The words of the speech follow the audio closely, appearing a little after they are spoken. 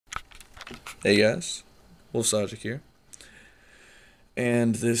Hey guys, Wolf Logic here,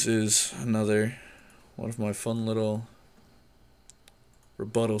 and this is another one of my fun little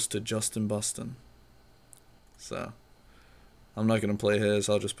rebuttals to Justin Bustin. So, I'm not gonna play his,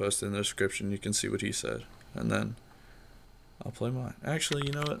 I'll just post it in the description, you can see what he said, and then I'll play mine. Actually,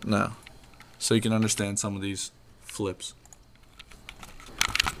 you know what? No. So you can understand some of these flips.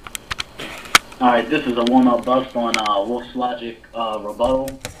 Alright, this is a warm-up bust on Wolf's Logic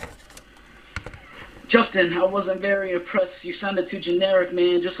rebuttal. Justin, I wasn't very impressed. You sounded too generic,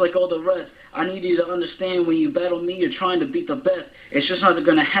 man, just like all the rest. I need you to understand when you battle me, you're trying to beat the best. It's just not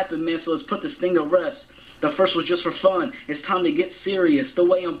going to happen, man, so let's put this thing to rest. The first was just for fun. It's time to get serious. The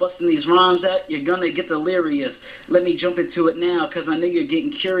way I'm busting these rhymes at, you're going to get delirious. Let me jump into it now, because I know you're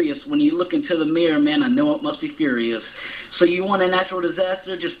getting curious. When you look into the mirror, man, I know it must be furious. So you want a natural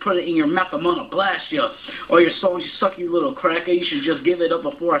disaster? Just put it in your mouth, I'm going to blast you. All your songs, you suck, you little cracker. You should just give it up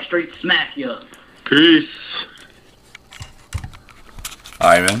before I straight smack you. Peace.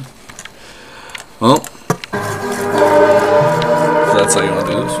 Alright, man. Well, so that's how you want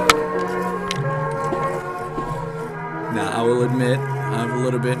to do this. Now, I will admit, I have a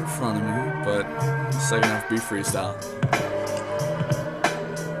little bit in front of me, but the second half be freestyle.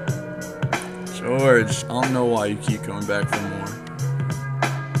 George, I don't know why you keep coming back for more.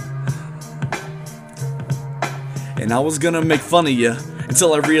 And I was gonna make fun of you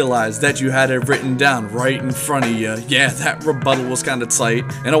until I realized that you had it written down right in front of you. Yeah, that rebuttal was kinda tight,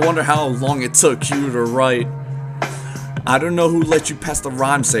 and I wonder how long it took you to write. I don't know who let you pass the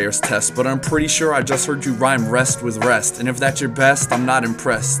rhyme sayers test, but I'm pretty sure I just heard you rhyme rest with rest. And if that's your best, I'm not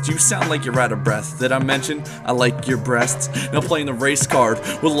impressed. You sound like you're out of breath. Did I mention I like your breasts? Now playing the race card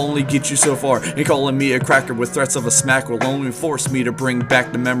will only get you so far, and calling me a cracker with threats of a smack will only force me to bring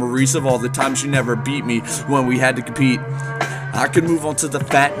back the memories of all the times you never beat me when we had to compete. I could move on to the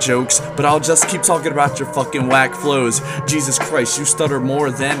fat jokes, but I'll just keep talking about your fucking whack flows. Jesus Christ, you stutter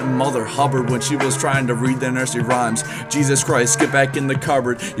more than Mother Hubbard when she was trying to read the nursery rhymes. Jesus Christ, get back in the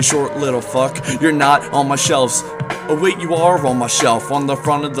cupboard, you short little fuck. You're not on my shelves. Oh wait, you are on my shelf, on the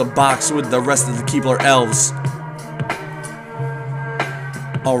front of the box with the rest of the Keebler elves.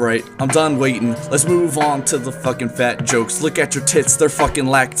 Alright, I'm done waiting. Let's move on to the fucking fat jokes. Look at your tits, they're fucking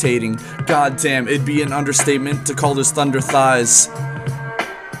lactating. God damn, it'd be an understatement to call this thunder thighs.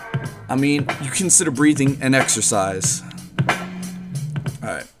 I mean, you consider breathing an exercise.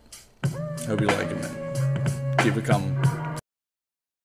 Alright. Hope you like it, man. Keep it coming.